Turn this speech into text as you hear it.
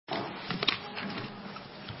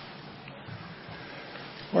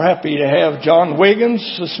We're happy to have John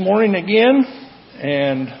Wiggins this morning again.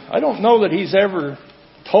 And I don't know that he's ever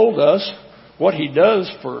told us what he does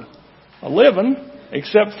for a living,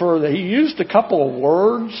 except for that he used a couple of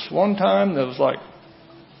words one time that was like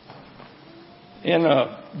in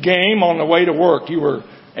a game on the way to work. You were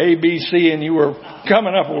A, B, C, and you were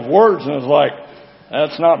coming up with words, and it was like,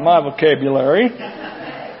 that's not my vocabulary.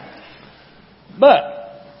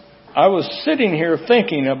 But I was sitting here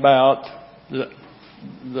thinking about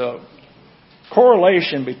the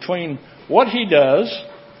correlation between what he does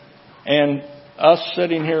and us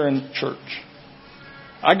sitting here in church.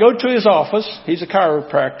 I go to his office. He's a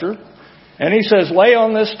chiropractor. And he says, lay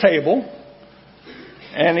on this table.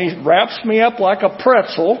 And he wraps me up like a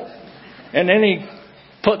pretzel. And then he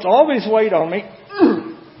puts all his weight on me.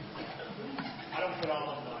 I don't put all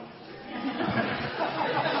of it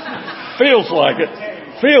on. Feels like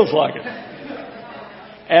it. Feels like it.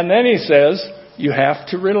 And then he says, you have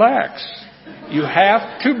to relax. You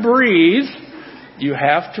have to breathe. You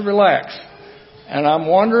have to relax. And I'm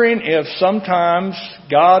wondering if sometimes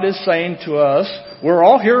God is saying to us, we're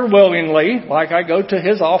all here willingly, like I go to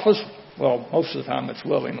his office. Well, most of the time it's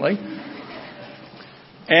willingly.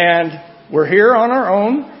 And we're here on our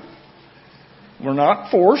own. We're not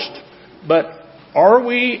forced. But are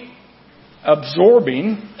we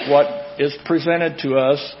absorbing what is presented to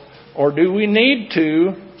us? Or do we need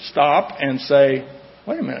to stop and say,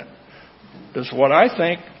 wait a minute, does what I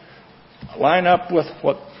think line up with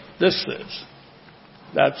what this is?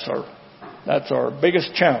 That's our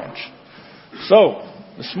biggest challenge. So,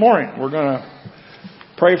 this morning we're going to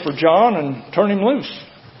pray for John and turn him loose.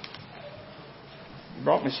 You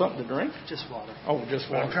brought me something to drink? Just water. Oh, just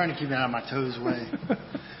water. I'm trying to keep it out of my toes way.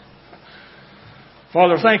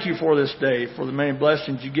 Father, thank you for this day, for the many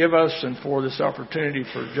blessings you give us, and for this opportunity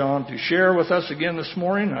for John to share with us again this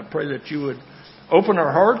morning. I pray that you would open our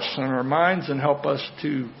hearts and our minds and help us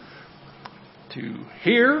to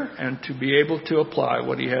hear and to be able to apply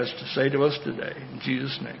what he has to say to us today. In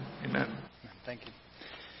Jesus' name, amen. Thank you.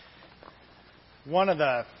 One of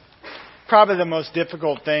probably the most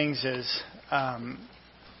difficult things is,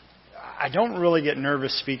 I don't really get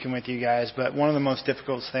nervous speaking with you guys, but one of the most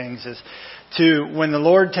difficult things is when the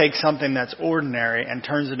Lord takes something that's ordinary and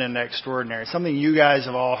turns it into extraordinary, something you guys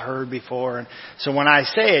have all heard before. And so when I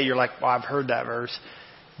say it, you're like, well, I've heard that verse.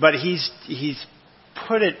 But he's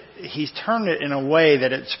turned it in a way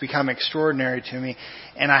that it's become extraordinary to me.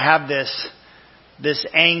 And I have this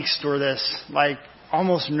angst or this like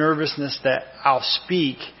almost nervousness that I'll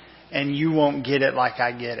speak and you won't get it like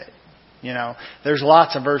I get it. You know, there's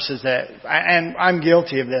lots of verses and I'm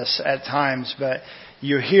guilty of this at times, but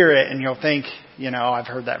you hear it and you'll think, I've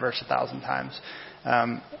heard that verse 1,000 times.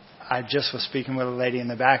 I just was speaking with a lady in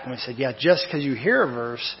the back and we said, yeah, just because you hear a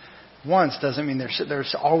verse once doesn't mean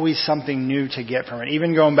there's always something new to get from it.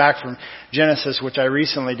 Even going back from Genesis, which I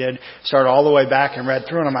recently did, started all the way back and read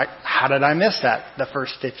through, and I'm like, how did I miss that the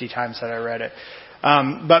first 50 times that I read it?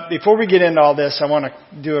 But before we get into all this, I want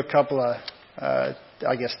to do a couple of,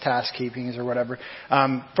 task keepings or whatever.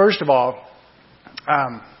 First of all,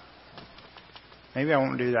 maybe I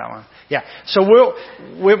won't do that one. Yeah. So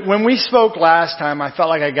when we spoke last time, I felt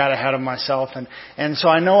like I got ahead of myself, and so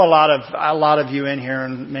I know a lot of you in here,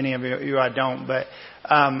 and many of you I don't, but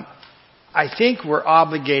I think we're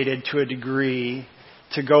obligated to a degree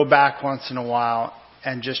to go back once in a while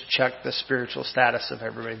and just check the spiritual status of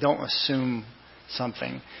everybody. Don't assume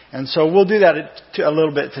something. And so we'll do that a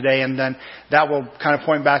little bit today, and then that will kind of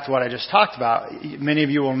point back to what I just talked about. Many of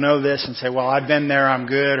you will know this and say, well, I've been there, I'm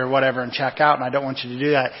good, or whatever, and check out, and I don't want you to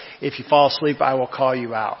do that. If you fall asleep, I will call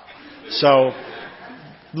you out. So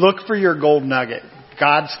look for your gold nugget.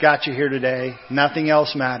 God's got you here today. Nothing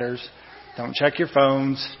else matters. Don't check your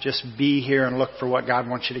phones. Just be here and look for what God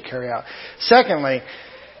wants you to carry out. Secondly,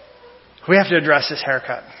 we have to address this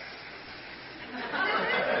haircut.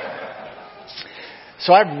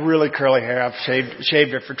 So I have really curly hair. I've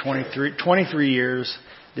shaved it for 23 years.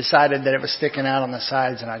 Decided that it was sticking out on the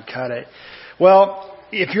sides and I'd cut it. Well,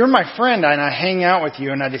 if you're my friend and I hang out with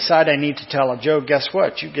you and I decide I need to tell a joke, guess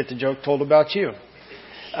what? You get the joke told about you.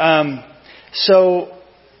 So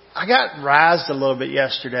I got razzed a little bit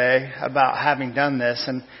yesterday about having done this.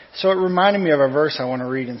 And so it reminded me of a verse I want to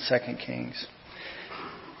read in 2 Kings.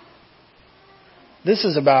 This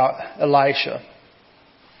is about Elisha.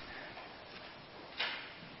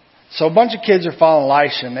 So a bunch of kids are following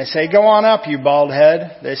Elisha, and they say, go on up, you bald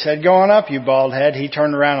head. They said, go on up, you bald head. He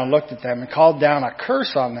turned around and looked at them and called down a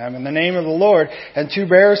curse on them in the name of the Lord. And 2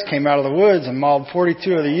 bears came out of the woods and mauled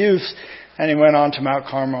 42 of the youths. And he went on to Mount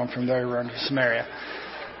Carmel, and from there he ran to Samaria.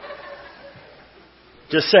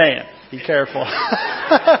 Just saying. Be careful.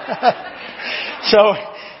 So,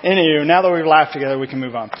 anywho, now that we've laughed together, we can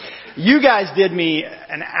move on. You guys did me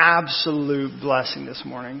an absolute blessing this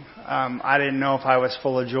morning. I didn't know if I was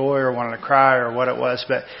full of joy or wanted to cry or what it was,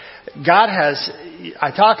 but God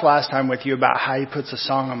I talked last time with you about how He puts a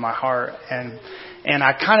song on my heart, and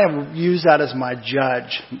I kind of use that as my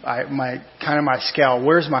judge, my scale.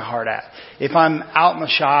 Where's my heart at? If I'm out in the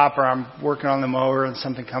shop or I'm working on the mower and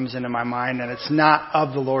something comes into my mind and it's not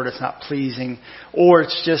of the Lord, it's not pleasing, or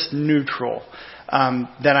it's just neutral,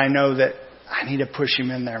 then I know that I need to push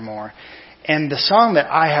Him in there more. And the song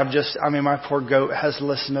that I have my poor goat has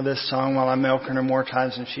listened to this song while I'm milking her more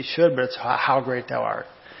times than she should, but it's How Great Thou Art.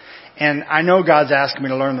 And I know God's asking me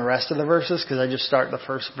to learn the rest of the verses because I just start the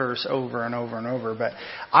first verse over and over and over. But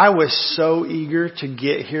I was so eager to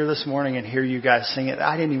get here this morning and hear you guys sing it.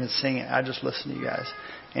 I didn't even sing it. I just listened to you guys.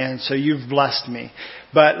 And so you've blessed me.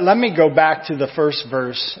 But let me go back to the first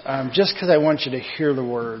verse, just because I want you to hear the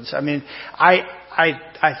words. I mean, I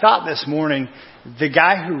thought this morning, the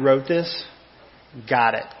guy who wrote this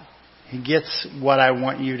got it. He gets what I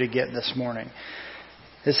want you to get this morning.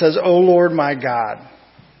 It says, O Lord my God,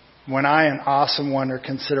 when I, an awesome wonder,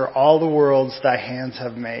 consider all the worlds Thy hands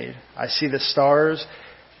have made. I see the stars.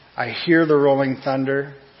 I hear the rolling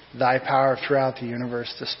thunder. Thy power throughout the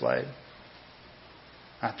universe displayed.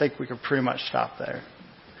 I think we could pretty much stop there.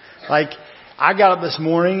 Like, I got up this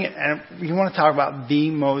morning, and you want to talk about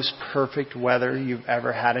the most perfect weather you've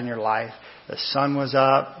ever had in your life. The sun was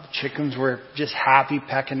up. Chickens were just happy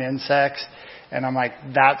pecking insects. And I'm like,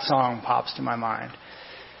 that song pops to my mind.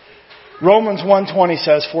 Romans 1:20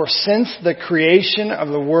 says, For since the creation of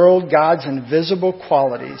the world, God's invisible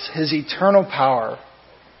qualities, His eternal power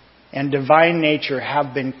and divine nature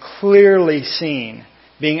have been clearly seen,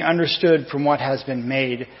 being understood from what has been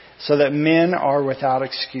made, so that men are without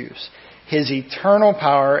excuse. His eternal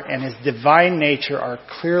power and His divine nature are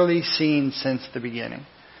clearly seen since the beginning.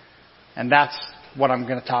 And that's what I'm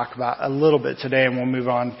going to talk about a little bit today, and we'll move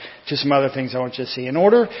on to some other things I want you to see.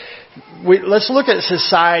 Let's look at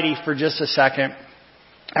society for just a second.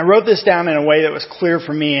 I wrote this down in a way that was clear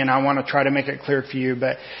for me, and I want to try to make it clear for you.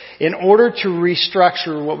 But in order to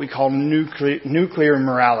restructure what we call nuclear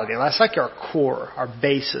morality, that's like our core, our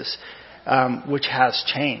basis, which has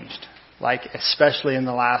changed, like especially in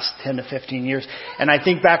the last 10 to 15 years. And I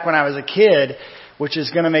think back when I was a kid, which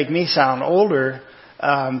is going to make me sound older,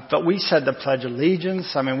 but we said the Pledge of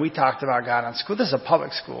Allegiance. I mean, we talked about God in school. This is a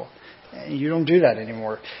public school. You don't do that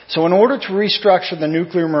anymore. So in order to restructure the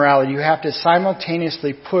nuclear morality, you have to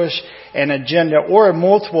simultaneously push an agenda or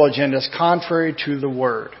multiple agendas contrary to the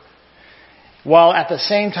Word, while at the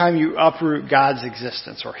same time you uproot God's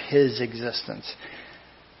existence or His existence.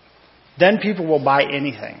 Then people will buy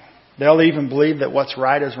anything. They'll even believe that what's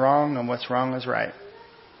right is wrong and what's wrong is right.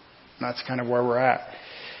 And that's kind of where we're at.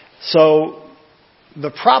 So the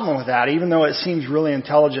problem with that, even though it seems really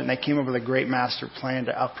intelligent and they came up with a great master plan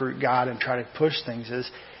to uproot God and try to push things, is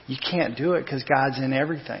you can't do it because God's in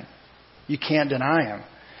everything. You can't deny Him.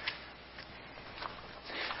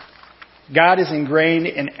 God is ingrained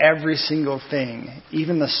in every single thing,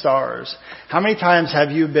 even the stars. How many times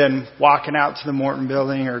have you been walking out to the Morton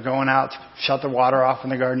building or going out to shut the water off in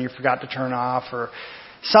the garden you forgot to turn off, or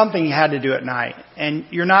something you had to do at night, and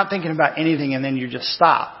you're not thinking about anything, and then you just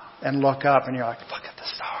stop and look up and you're like, look at the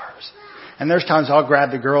stars. And there's times I'll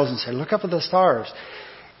grab the girls and say, look up at the stars.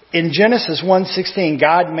 In Genesis 1:16,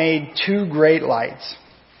 God made two great lights.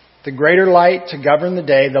 The greater light to govern the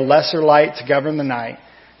day, the lesser light to govern the night.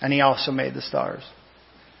 And He also made the stars.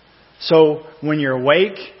 So when you're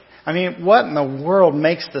awake, I mean, what in the world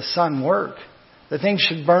makes the sun work? The thing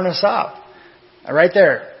should burn us up. Right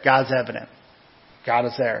there, God's evident. God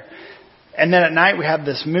is there. And then at night we have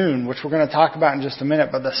this moon, which we're going to talk about in just a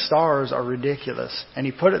minute, but the stars are ridiculous. And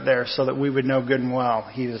He put it there so that we would know good and well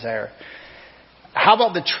He was there. How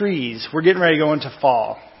about the trees? We're getting ready to go into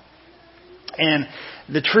fall. And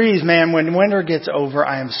the trees, man, when winter gets over,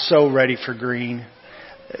 I am so ready for green.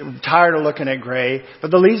 I'm tired of looking at gray.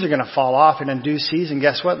 But the leaves are going to fall off, and in due season,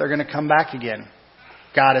 guess what? They're going to come back again.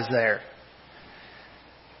 God is there.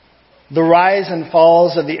 The rise and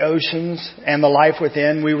falls of the oceans and the life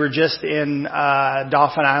within. We were just in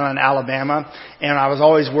Dauphin Island, Alabama, and I was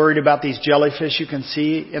always worried about these jellyfish you can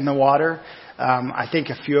see in the water. I think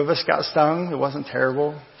a few of us got stung. It wasn't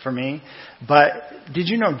terrible for me. But did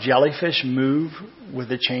you know jellyfish move with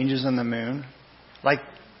the changes in the moon? Like,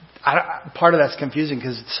 part of that's confusing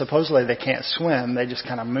because supposedly they can't swim. They just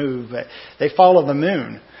kind of move, but they follow the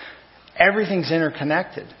moon. Everything's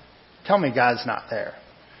interconnected. Tell me God's not there.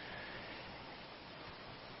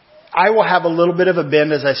 I will have a little bit of a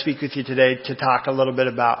bend as I speak with you today to talk a little bit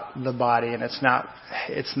about the body, and it's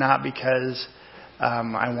not because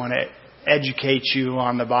I want to educate you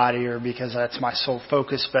on the body or because that's my sole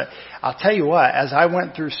focus, but I'll tell you what, as I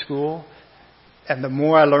went through school and the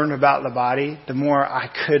more I learned about the body, the more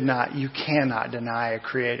you cannot deny a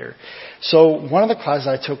creator. So one of the classes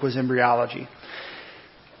I took was embryology,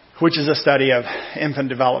 which is a study of infant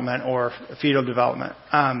development or fetal development.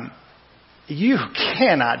 You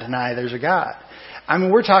cannot deny there's a God. I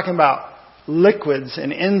mean, we're talking about liquids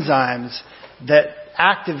and enzymes that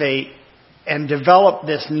activate and develop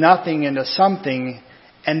this nothing into something,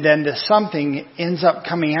 and then this something ends up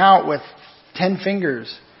coming out with 10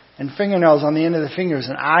 fingers and fingernails on the end of the fingers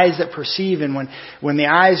and eyes that perceive. And when the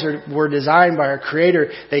eyes were designed by our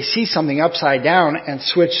Creator, they see something upside down and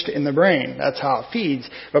switched in the brain. That's how it feeds.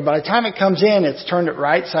 But by the time it comes in, it's turned it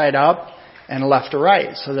right side up and left to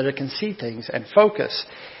right so that it can see things and focus.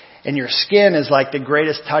 And your skin is like the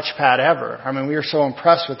greatest touchpad ever. I mean, we are so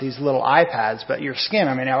impressed with these little iPads, but your skin,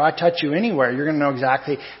 I mean, if I touch you anywhere, you're going to know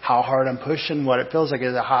exactly how hard I'm pushing, what it feels like.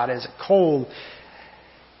 Is it hot? Is it cold?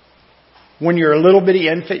 When you're a little bitty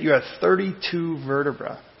infant, you have 32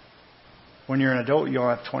 vertebrae. When you're an adult, you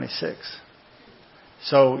only have 26.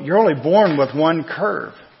 So you're only born with one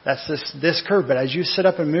curve. That's this curve. But as you sit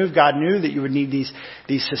up and move, God knew that you would need these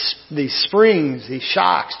springs, these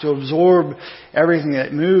shocks to absorb everything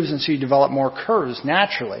that moves, and so you develop more curves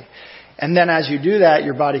naturally. And then as you do that,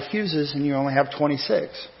 your body fuses and you only have 26.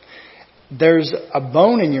 There's a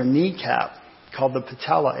bone in your kneecap called the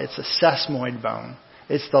patella. It's a sesamoid bone.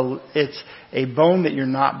 It's a bone that you're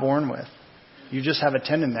not born with. You just have a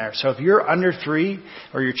tendon there. So if you're under 3,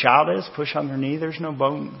 or your child is, push on their knee, there's no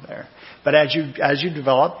bone there. But as you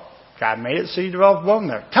develop, God made it so you develop bone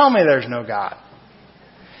there. Tell me there's no God.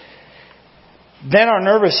 Then our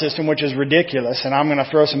nervous system, which is ridiculous, and I'm going to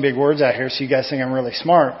throw some big words out here so you guys think I'm really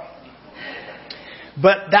smart.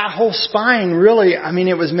 But that whole spine really, I mean,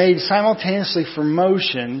 it was made simultaneously for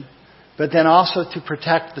motion, but then also to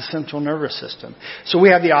protect the central nervous system. So we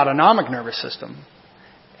have the autonomic nervous system.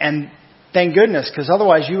 And thank goodness, because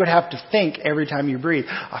otherwise you would have to think every time you breathe.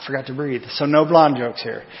 I forgot to breathe. So no blonde jokes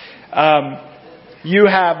here. You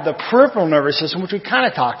have the peripheral nervous system, which we kind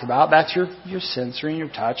of talked about. That's your sensory and your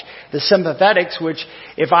touch. The sympathetics, which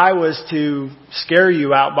if I was to scare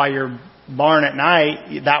you out by your barn at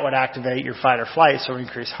night, that would activate your fight or flight, so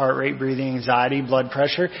increase heart rate, breathing, anxiety, blood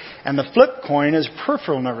pressure. And the flip coin is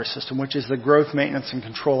peripheral nervous system, which is the growth, maintenance, and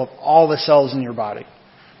control of all the cells in your body.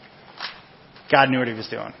 God knew what He was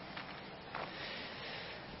doing.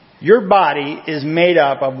 Your body is made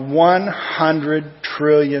up of 100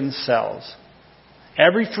 trillion cells.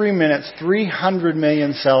 Every 3 minutes, 300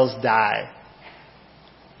 million cells die.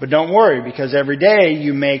 But don't worry, because every day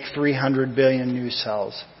you make 300 billion new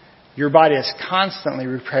cells. Your body is constantly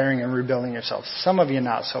repairing and rebuilding yourself. Some of you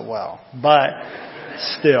not so well, but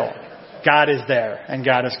still, God is there and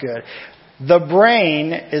God is good. The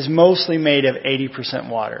brain is mostly made of 80%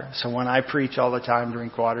 water. So when I preach all the time,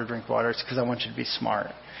 drink water, it's because I want you to be smart.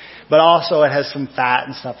 But also it has some fat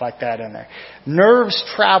and stuff like that in there. Nerves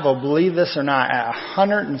travel, believe this or not, at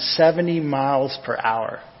 170 miles per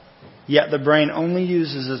hour. Yet the brain only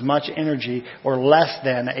uses as much energy or less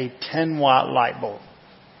than a 10-watt light bulb.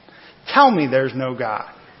 Tell me there's no God.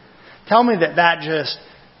 Tell me that just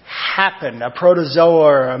happened, a protozoa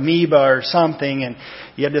or amoeba or something, and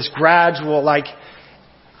you have this gradual,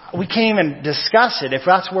 we can't even discuss it. If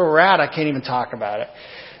that's where we're at, I can't even talk about it.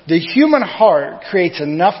 The human heart creates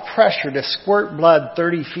enough pressure to squirt blood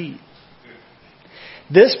 30 feet.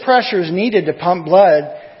 This pressure is needed to pump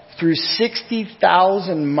blood through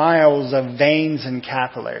 60,000 miles of veins and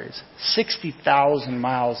capillaries. 60,000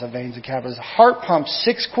 miles of veins and capillaries. The heart pumps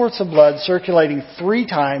 6 quarts of blood circulating 3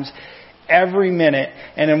 times every minute.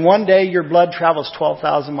 And in one day, your blood travels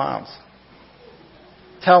 12,000 miles.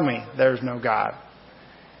 Tell me there's no God.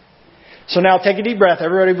 So now take a deep breath.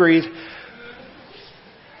 Everybody breathe.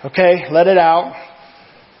 Okay, let it out.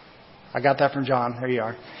 I got that from John. There you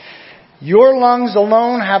are. Your lungs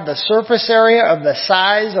alone have the surface area of the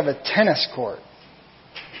size of a tennis court.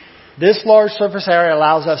 This large surface area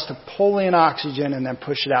allows us to pull in oxygen and then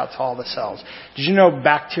push it out to all the cells. Did you know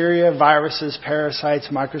bacteria, viruses, parasites,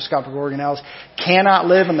 microscopic organelles cannot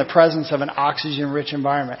live in the presence of an oxygen-rich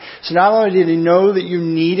environment? So not only did He know that you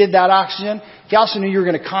needed that oxygen, He also knew you were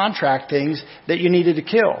going to contract things that you needed to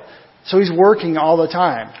kill. So He's working all the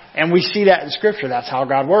time. And we see that in Scripture. That's how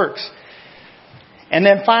God works. And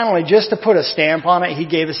then finally, just to put a stamp on it, He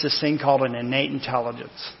gave us this thing called an innate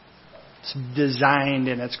intelligence. It's designed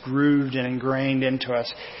and it's grooved and ingrained into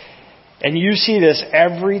us. And you see this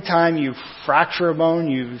every time you fracture a bone,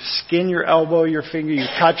 you skin your elbow, your finger, you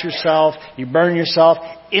cut yourself, you burn yourself.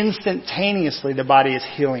 Instantaneously, the body is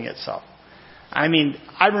healing itself. I mean,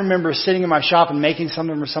 I remember sitting in my shop and making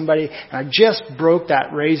something for somebody, and I just broke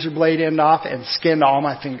that razor blade end off and skinned all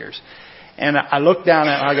my fingers. And I look down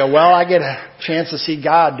at it and I go, well, I get a chance to see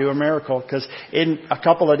God do a miracle, because in a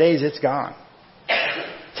couple of days it's gone.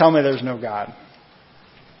 Tell me there's no God.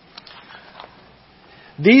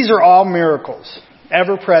 These are all miracles,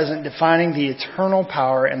 ever present, defining the eternal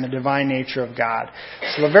power and the divine nature of God.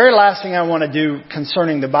 So the very last thing I want to do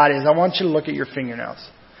concerning the body is I want you to look at your fingernails.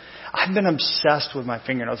 I've been obsessed with my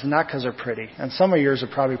fingernails, not because they're pretty. And some of yours are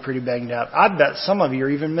probably pretty banged up. I bet some of you are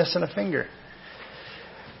even missing a finger.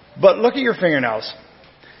 But look at your fingernails.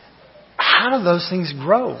 How do those things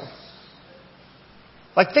grow?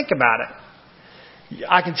 Like, think about it.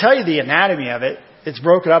 I can tell you the anatomy of it. It's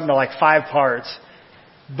broken up into like 5 parts.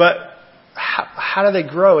 But how do they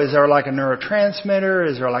grow? Is there like a neurotransmitter?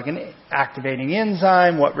 Is there like an activating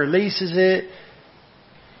enzyme? What releases it?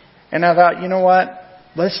 And I thought, you know what?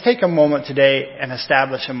 Let's take a moment today and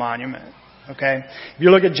establish a monument. Okay? If you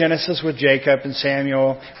look at Genesis with Jacob and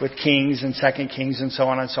Samuel, with Kings and 2 Kings and so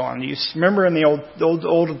on and so on. You remember in the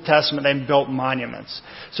Old Testament they built monuments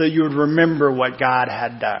so you would remember what God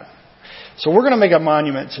had done. So we're going to make a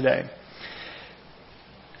monument today.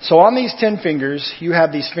 So on these 10 fingers, you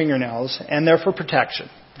have these fingernails, and they're for protection.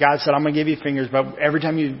 God said, I'm going to give you fingers, but every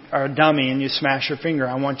time you are a dummy and you smash your finger,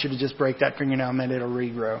 I want you to just break that fingernail and then it'll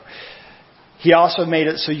regrow. He also made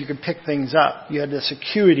it so you could pick things up. You had this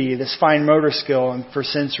acuity, this fine motor skill and for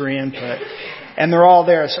sensory input. And they're all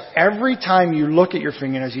there. So every time you look at your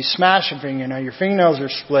fingernails, you smash a fingernail, your fingernails are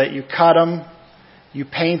split, you cut them, you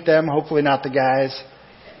paint them, hopefully not the guys.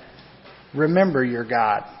 Remember your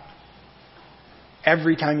God.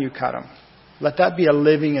 Every time you cut them. Let that be a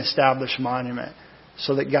living, established monument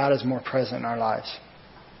so that God is more present in our lives.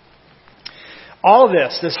 All of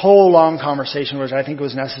this whole long conversation, which I think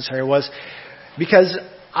was necessary, was because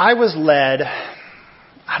I was led,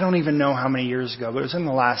 I don't even know how many years ago, but it was in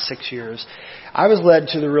the last 6 years, I was led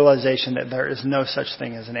to the realization that there is no such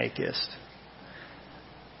thing as an atheist.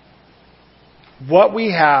 What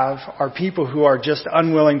we have are people who are just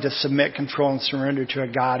unwilling to submit, control, and surrender to a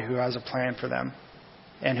God who has a plan for them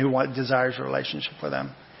and who desires a relationship with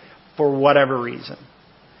them for whatever reason.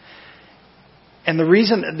 And the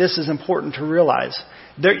reason that this is important to realize,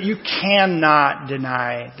 that you cannot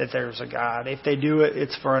deny that there's a God. If they do it,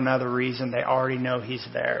 it's for another reason. They already know He's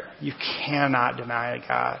there. You cannot deny a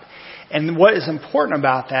God. And what is important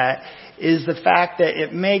about that is the fact that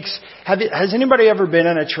it makes... Has anybody ever been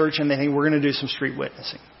in a church and they think, we're going to do some street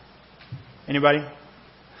witnessing? Anybody?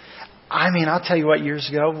 I mean, I'll tell you what, years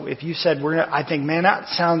ago, if you said, I think, man, that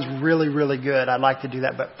sounds really, really good. I'd like to do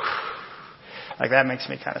that, but like that makes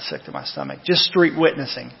me kind of sick to my stomach. Just street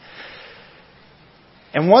witnessing.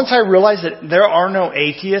 And once I realized that there are no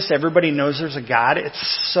atheists, everybody knows there's a God,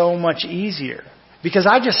 it's so much easier. Because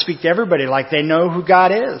I just speak to everybody like they know who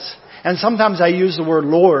God is. And sometimes I use the word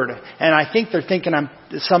Lord, and I think they're thinking I'm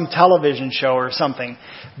some television show or something.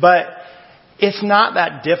 But it's not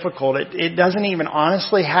that difficult. It doesn't even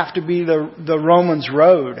honestly have to be the Romans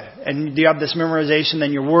road. And you have this memorization,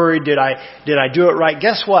 then you're worried, did I do it right?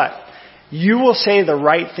 Guess what? You will say the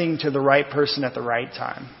right thing to the right person at the right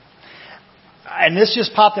time. And this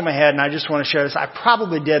just popped in my head, and I just want to share this. I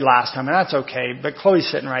probably did last time, and that's okay. But Chloe's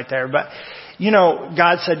sitting right there. But,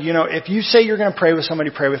 God said, if you say you're going to pray with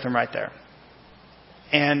somebody, pray with them right there.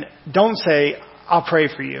 And don't say, I'll pray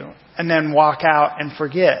for you, and then walk out and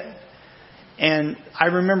forget. And I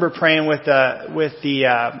remember praying with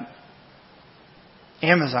the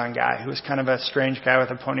Amazon guy, who was kind of a strange guy with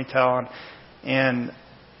a ponytail. And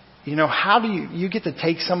how do you get to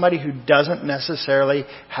take somebody who doesn't necessarily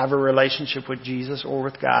have a relationship with Jesus or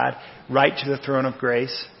with God right to the throne of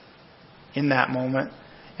grace in that moment?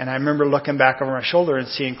 And I remember looking back over my shoulder and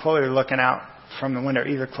seeing Chloe looking out from the window.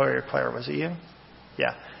 Either Chloe or Claire, was it you?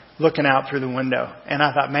 Yeah, looking out through the window. And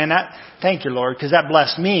I thought, man, thank you, Lord, because that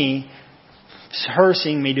blessed me. Her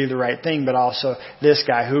seeing me do the right thing, but also this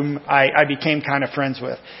guy whom I became kind of friends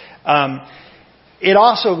with. It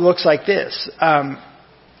also looks like this.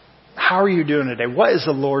 How are you doing today? What is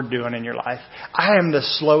the Lord doing in your life? I am the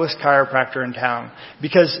slowest chiropractor in town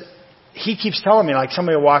because He keeps telling me, like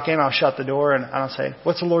somebody will walk in, I'll shut the door and I'll say,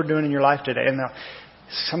 what's the Lord doing in your life today? And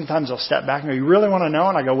sometimes they'll step back and go, you really want to know?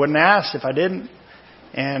 And I go, wouldn't ask if I didn't.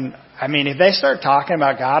 And I mean, if they start talking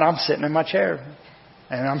about God, I'm sitting in my chair.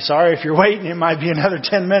 And I'm sorry if you're waiting, it might be another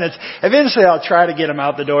 10 minutes. Eventually I'll try to get them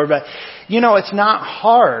out the door. But, it's not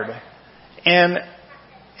hard. And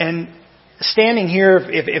standing here,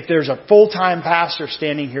 if there's a full-time pastor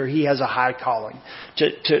standing here, he has a high calling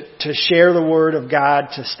to share the Word of God,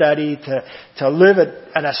 to study, to live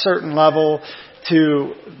at a certain level,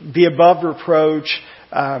 to be above reproach.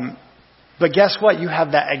 But guess what? You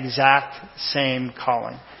have that exact same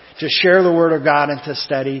calling. To share the Word of God and to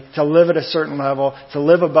study, to live at a certain level, to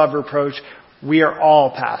live above reproach. We are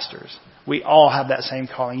all pastors. We all have that same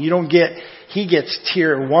calling. He gets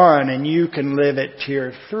tier 1 and you can live at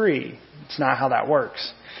tier 3. It's not how that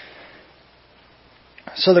works.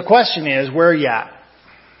 So the question is, where are you at?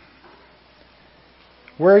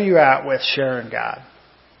 Where are you at with sharing God?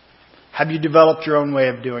 Have you developed your own way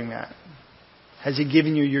of doing that? Has He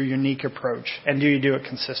given you your unique approach? And do you do it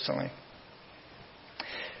consistently?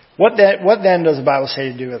 What then does the Bible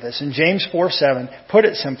say to do with this? In James 4:7, put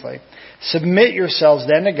it simply, submit yourselves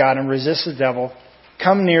then to God and resist the devil.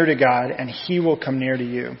 Come near to God and He will come near to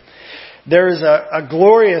you. There is a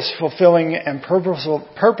glorious, fulfilling, and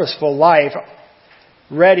purposeful life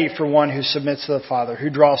ready for one who submits to the Father,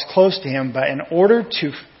 who draws close to Him. But in order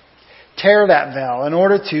to tear that veil, in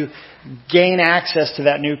order to gain access to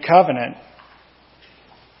that new covenant,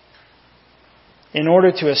 in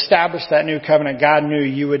order to establish that new covenant, God knew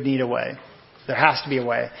you would need a way. There has to be a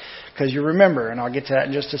way. Because you remember, and I'll get to that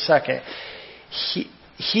in just a second,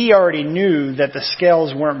 He already knew that the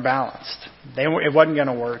scales weren't balanced. It wasn't going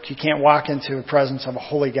to work. You can't walk into the presence of a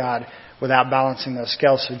holy God without balancing those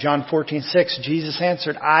scales. So John 14:6, Jesus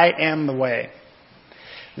answered, I am the way,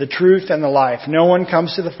 the truth, and the life. No one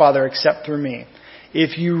comes to the Father except through me.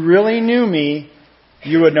 If you really knew me,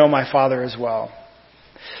 you would know my Father as well.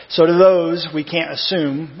 So to those, we can't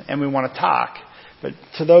assume, and we want to talk, but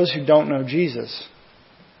to those who don't know Jesus,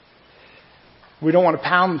 we don't want to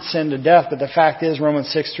pound sin to death, but the fact is,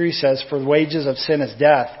 Romans 6:3 says, for the wages of sin is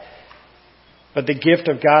death, but the gift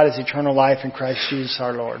of God is eternal life in Christ Jesus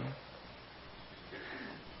our Lord.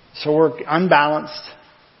 So we're unbalanced,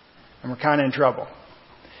 and we're kind of in trouble.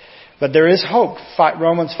 But there is hope.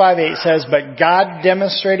 Romans 5:8 says, but God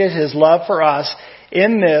demonstrated His love for us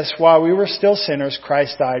in this, while we were still sinners,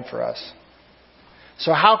 Christ died for us.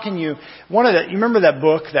 So how can you remember that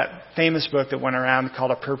book, that famous book that went around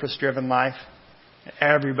called A Purpose-Driven Life?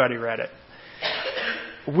 Everybody read it.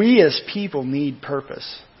 We as people need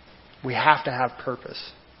purpose. We have to have purpose.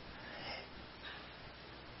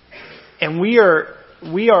 And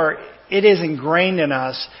it is ingrained in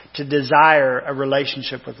us to desire a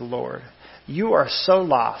relationship with the Lord. You are so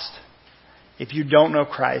lost if you don't know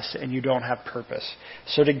Christ and you don't have purpose.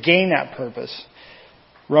 So to gain that purpose,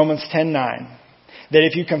 Romans 10:9, that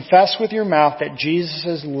if you confess with your mouth that Jesus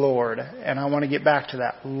is Lord, and I want to get back to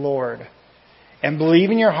that, Lord, and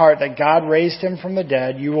believe in your heart that God raised Him from the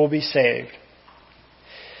dead, you will be saved.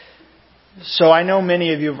 So I know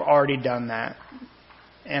many of you have already done that.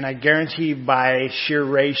 And I guarantee by sheer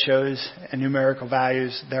ratios and numerical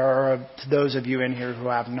values, there are those of you in here who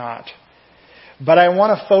have not. But I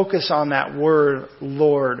want to focus on that word,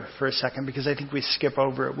 Lord, for a second, because I think we skip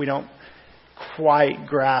over it. We don't quite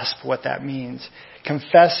grasp what that means.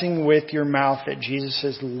 Confessing with your mouth that Jesus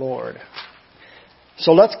is Lord.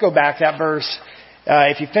 So let's go back. That verse,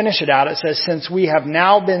 if you finish it out, it says, since we have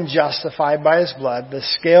now been justified by His blood, the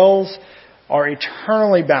scales are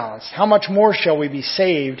eternally balanced. How much more shall we be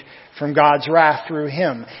saved from God's wrath through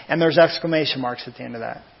Him? And there's exclamation marks at the end of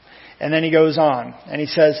that. And then he goes on and he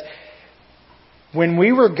says, when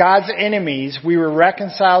we were God's enemies, we were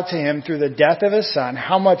reconciled to Him through the death of His Son.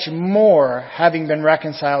 How much more, having been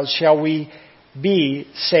reconciled, shall we be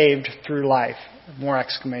saved through life? More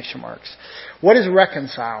exclamation marks. What does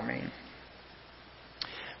reconcile mean?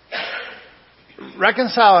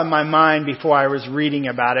 Reconcile in my mind, before I was reading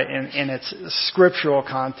about it in its scriptural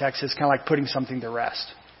context, is kind of like putting something to rest.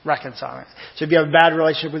 Reconciling. So if you have a bad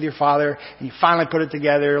relationship with your father and you finally put it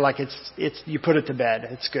together, like you put it to bed.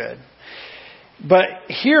 It's good. But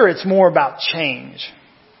here it's more about change.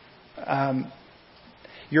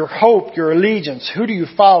 Your hope, your allegiance. Who do you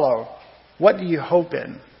follow? What do you hope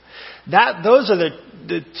in? Those are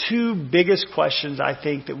the two biggest questions I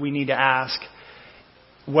think that we need to ask.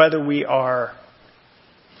 Whether we are,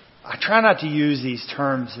 I try not to use these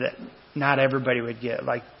terms that not everybody would get,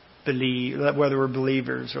 like believe, whether we're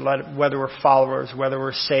believers or whether we're followers, whether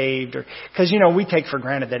we're saved, or because we take for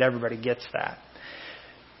granted that everybody gets that.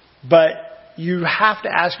 But you have to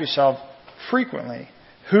ask yourself frequently,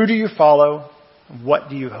 who do you follow? What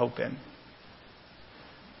do you hope in?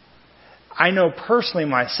 I know personally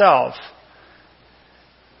myself,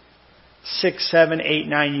 6, 7, 8,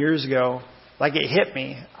 9 years ago, like it hit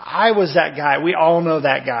me. I was that guy. We all know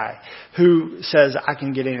that guy who says, I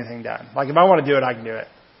can get anything done. Like if I want to do it, I can do it.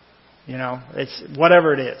 It's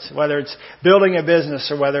whatever it is, whether it's building a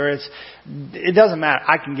business or it doesn't matter.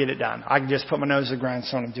 I can get it done. I can just put my nose to the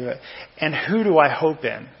grindstone and do it. And who do I hope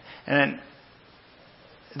in? And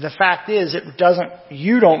the fact is,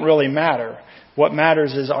 you don't really matter. What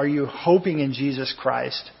matters is, are you hoping in Jesus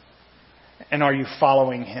Christ? And are you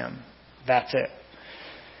following Him? That's it.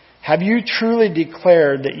 Have you truly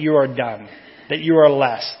declared that you are done? That you are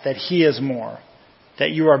less? That He is more?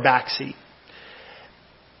 That you are backseat?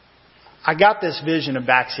 I got this vision of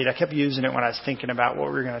backseat. I kept using it when I was thinking about what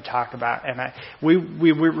we were going to talk about. And we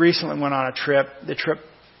recently went on a trip. The trip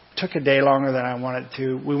took a day longer than I wanted it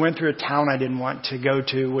to. We went through a town I didn't want to go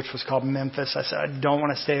to, which was called Memphis. I said, I don't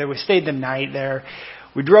want to stay there. We stayed the night there.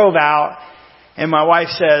 We drove out, and my wife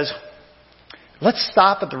says, let's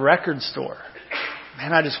stop at the record store.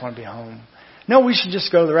 Man, I just want to be home. No, we should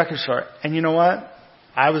just go to the record store. And you know what?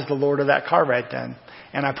 I was the Lord of that car right then.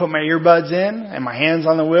 And I put my earbuds in and my hands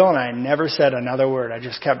on the wheel, and I never said another word. I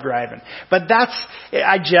just kept driving. But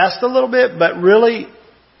I jest a little bit, but really,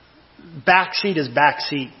 backseat is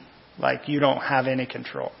backseat. Like, you don't have any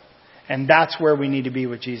control. And that's where we need to be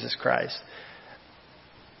with Jesus Christ.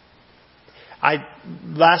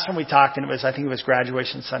 Last time we talked, and I think it was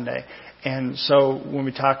graduation Sunday. And so when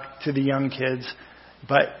we talked to the young kids,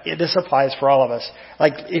 this applies for all of us.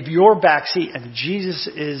 Like, if you're backseat and Jesus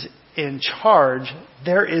is in charge,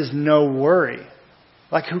 there is no worry.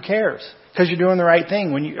 Like, who cares? Because you're doing the right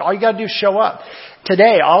thing. All you got to do is show up.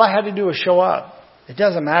 Today, all I had to do was show up. It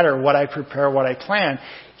doesn't matter what I prepare, what I plan.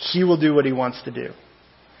 He will do what He wants to do.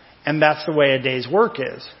 And that's the way a day's work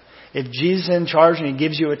is. If Jesus is in charge and He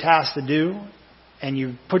gives you a task to do, and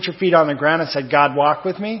you put your feet on the ground and said, God, walk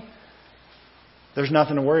with me, there's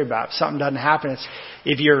nothing to worry about. If something doesn't happen,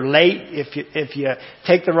 if you're late, if you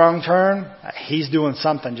take the wrong turn, He's doing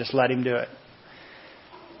something. Just let Him do it.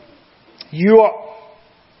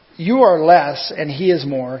 You are less and He is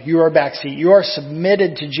more. You are backseat. You are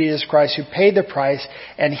submitted to Jesus Christ, who paid the price,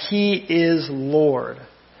 and He is Lord.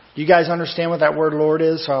 Do you guys understand what that word Lord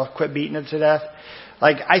is? So I'll quit beating it to death.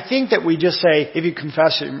 Like, I think that we just say, if you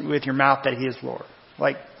confess it with your mouth that He is Lord.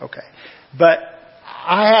 Like, okay. But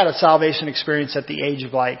I had a salvation experience at the age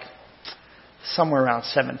of somewhere around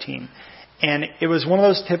 17. And it was one of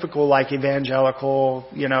those typical evangelical,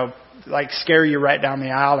 scare you right down the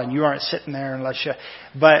aisle and you aren't sitting there unless you...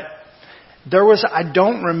 But I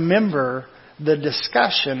don't remember the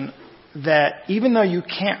discussion that even though you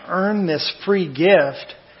can't earn this free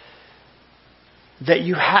gift,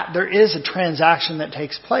 that there is a transaction that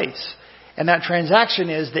takes place. And that transaction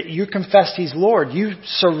is that you confessed He's Lord. You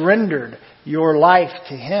surrendered your life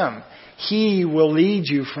to Him. He will lead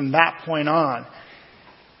you from that point on.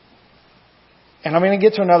 And I'm going to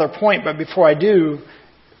get to another point, but before I do,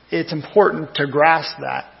 it's important to grasp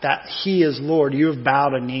that He is Lord. You have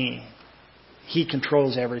bowed a knee. He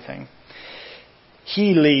controls everything.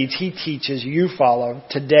 He leads, He teaches, you follow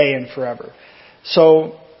today and forever.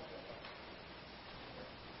 So,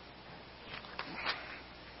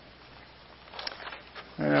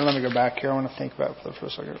 let me go back here. I want to think about it for a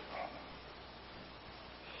second.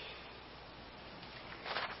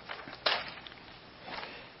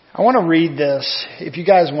 I want to read this. If you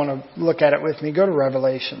guys want to look at it with me, go to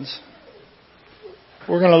Revelations.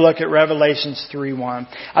 We're going to look at Revelations 3:1.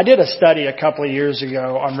 I did a study a couple of years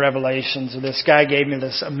ago on Revelations. This guy gave me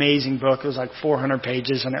this amazing book. It was 400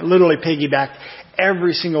 pages, and it literally piggybacked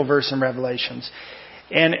every single verse in Revelations.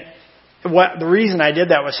 And the reason I did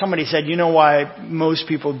that was somebody said, you know why most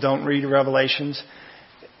people don't read Revelations?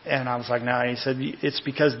 And I was like, no. And he said, it's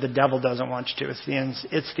because the devil doesn't want you to.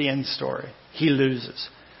 It's the end story. He loses.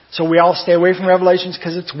 So we all stay away from Revelations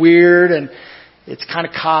because it's weird and it's kind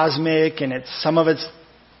of cosmic and some of it's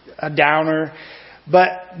a downer.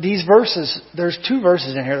 But these verses, there's 2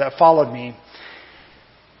 verses in here that followed me.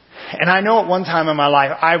 And I know at one time in my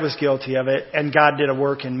life I was guilty of it and God did a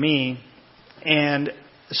work in me. And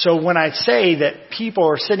so when I say that people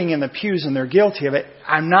are sitting in the pews and they're guilty of it,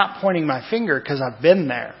 I'm not pointing my finger because I've been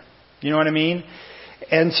there. You know what I mean?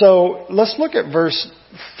 And so let's look at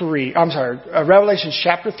Revelation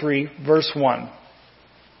chapter 3, verse 1.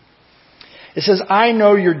 It says, I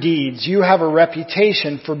know your deeds. You have a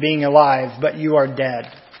reputation for being alive, but you are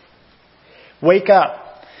dead. Wake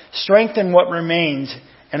up, strengthen what remains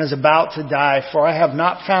and is about to die, for I have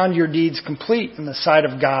not found your deeds complete in the sight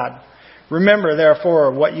of God. Remember,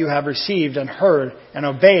 therefore, what you have received and heard, and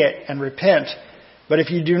obey it and repent. But if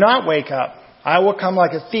you do not wake up, I will come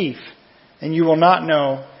like a thief, and you will not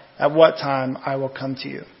know at what time I will come to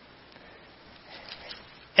you.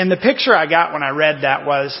 And the picture I got when I read that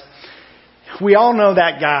was, we all know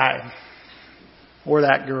that guy or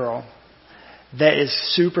that girl that is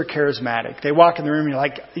super charismatic. They walk in the room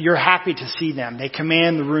and you're happy to see them. They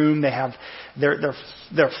command the room.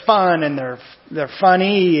 They're fun and they're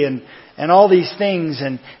funny and all these things.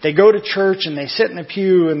 And they go to church and they sit in the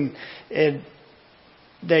pew and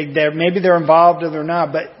maybe they're involved or they're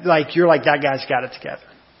not, but you're like, that guy's got it together.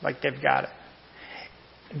 Like they've got it.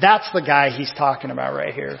 That's the guy he's talking about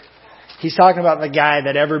right here. He's talking about the guy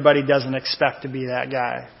that everybody doesn't expect to be that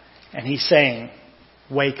guy. And he's saying,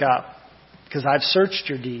 wake up. Because I've searched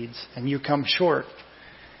your deeds and you come short.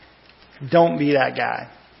 Don't be that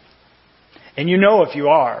guy. And you know if you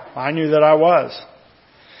are. I knew that I was.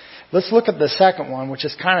 Let's look at the second one, which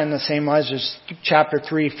is kind of in the same lines as chapter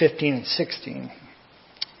 3, 15 and 16.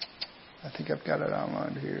 I think I've got it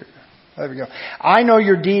outlined here. There we go. I know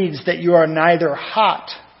your deeds, that you are neither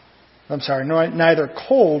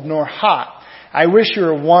cold nor hot. I wish you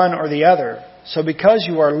were one or the other. So because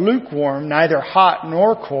you are lukewarm, neither hot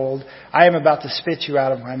nor cold, I am about to spit you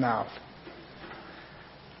out of my mouth.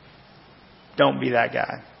 Don't be that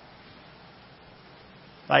guy.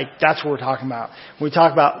 That's what we're talking about. When we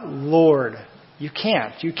talk about Lord, you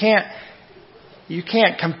can't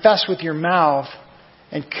confess with your mouth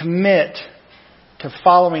and commit to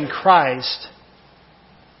following Christ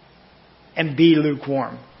and be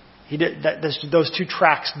lukewarm. Those two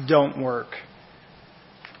tracks don't work.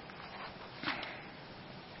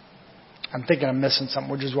 I'm thinking I'm missing something,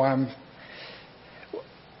 which is why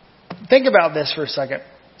Think about this for a second.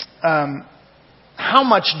 How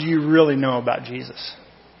much do you really know about Jesus?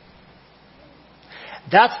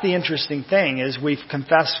 That's the interesting thing, is we've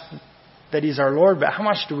confessed that He's our Lord, but how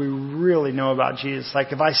much do we really know about Jesus?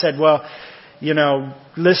 Like if I said, well,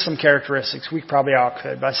 list some characteristics, we probably all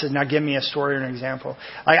could. But I said, now give me a story or an example.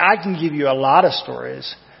 I can give you a lot of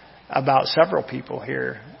stories about several people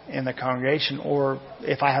here in the congregation, or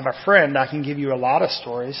if I have a friend, I can give you a lot of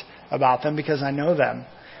stories about them because I know them.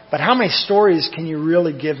 But how many stories can you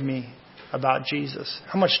really give me about Jesus?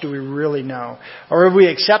 How much do we really know? Or have we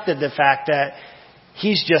accepted the fact that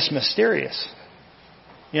He's just mysterious?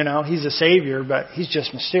 He's a Savior, but He's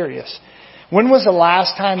just mysterious. When was the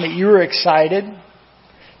last time that you were excited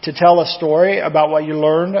to tell a story about what you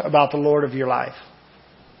learned about the Lord of your life?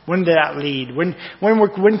 When did that lead? When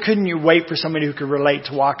couldn't you wait for somebody who could relate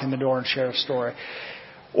to walk in the door and share a story?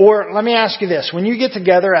 Or let me ask you this. When you get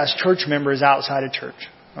together as church members outside of church,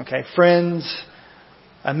 okay, friends,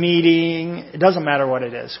 a meeting, it doesn't matter what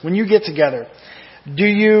it is. When you get together, do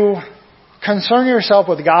you concern yourself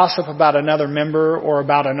with gossip about another member or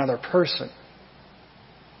about another person?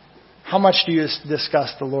 How much do you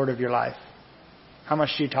discuss the Lord of your life? How much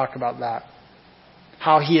do you talk about that?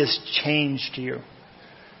 How He has changed you?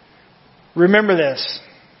 Remember this.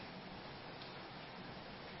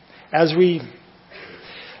 Actually,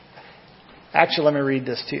 let me read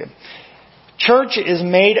this to you. Church is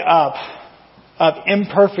made up of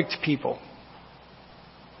imperfect people.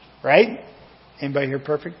 Right? Anybody here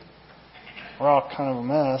perfect? We're all kind of a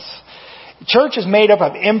mess. Church is made up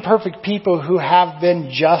of imperfect people who have been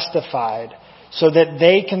justified so that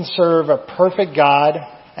they can serve a perfect God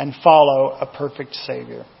and follow a perfect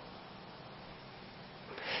Savior.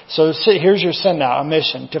 So here's your send out, a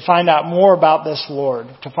mission, to find out more about this Lord,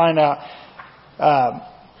 to find out,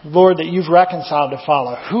 Lord, that you've reconciled to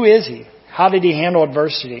follow. Who is He? How did He handle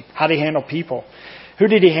adversity? How did He handle people? Who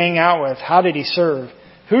did He hang out with? How did He serve?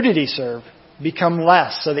 Who did He serve? Become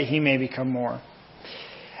less so that He may become more.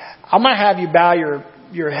 I'm going to have you bow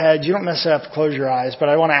your heads. You don't necessarily have to close your eyes, but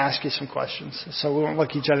I want to ask you some questions. So we won't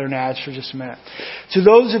look each other in the eyes for just a minute. To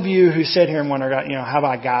those of you who sit here and wonder, have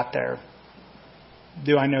I got there?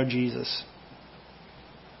 Do I know Jesus?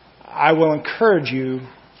 I will encourage you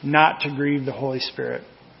not to grieve the Holy Spirit.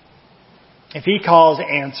 If He calls,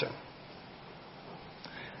 answer.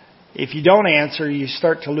 If you don't answer, you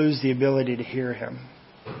start to lose the ability to hear Him.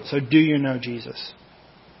 So do you know Jesus?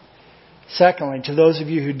 Secondly, to those of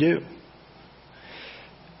you who do,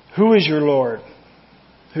 who is your Lord?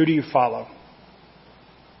 Who do you follow?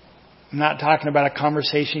 I'm not talking about a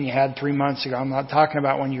conversation you had 3 months ago. I'm not talking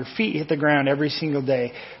about when your feet hit the ground every single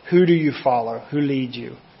day. Who do you follow? Who leads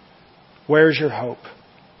you? Where's your hope?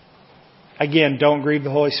 Again, don't grieve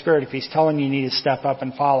the Holy Spirit. If He's telling you need to step up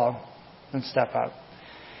and follow, then step up.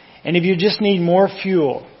 And if you just need more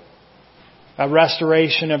fuel, a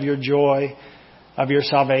restoration of your joy, of your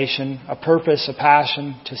salvation, a purpose, a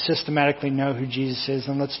passion to systematically know who Jesus is,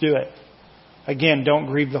 then let's do it. Again, don't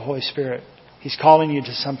grieve the Holy Spirit. He's calling you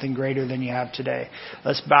to something greater than you have today.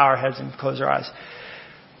 Let's bow our heads and close our eyes.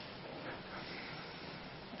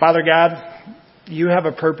 Father God, you have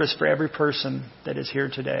a purpose for every person that is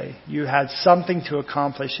here today. You had something to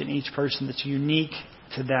accomplish in each person that's unique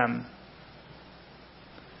to them.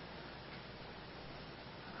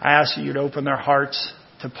 I ask that you'd open their hearts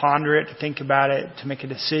to ponder it, to think about it, to make a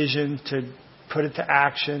decision, to put it to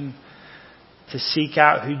action, to seek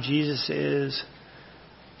out who Jesus is,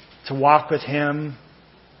 to walk with Him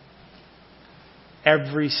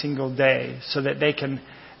every single day so that they can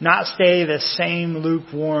not stay the same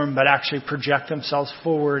lukewarm, but actually project themselves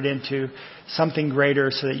forward into something greater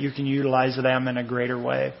so that you can utilize them in a greater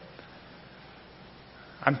way.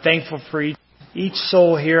 I'm thankful for each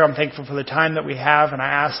soul here. I'm thankful for the time that we have, and I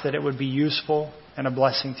ask that it would be useful and a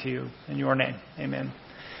blessing to you. In your name, amen.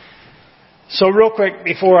 So real quick,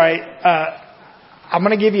 before I'm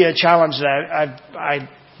going to give you a challenge that I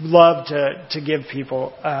love to give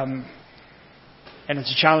people. And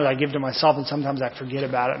it's a challenge I give to myself, and sometimes I forget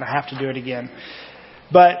about it, and I have to do it again.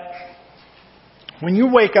 But when you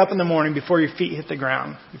wake up in the morning before your feet hit the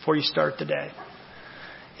ground, before you start the day,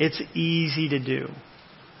 it's easy to do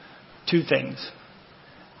 2 things.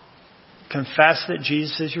 Confess that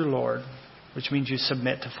Jesus is your Lord, which means you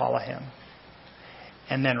submit to follow Him.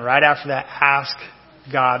 And then right after that, ask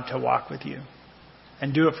God to walk with you.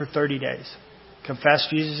 And do it for 30 days. Confess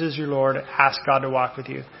Jesus is your Lord. Ask God to walk with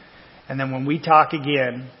you. And then when we talk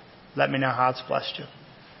again, let me know how it's blessed you.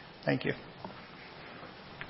 Thank you.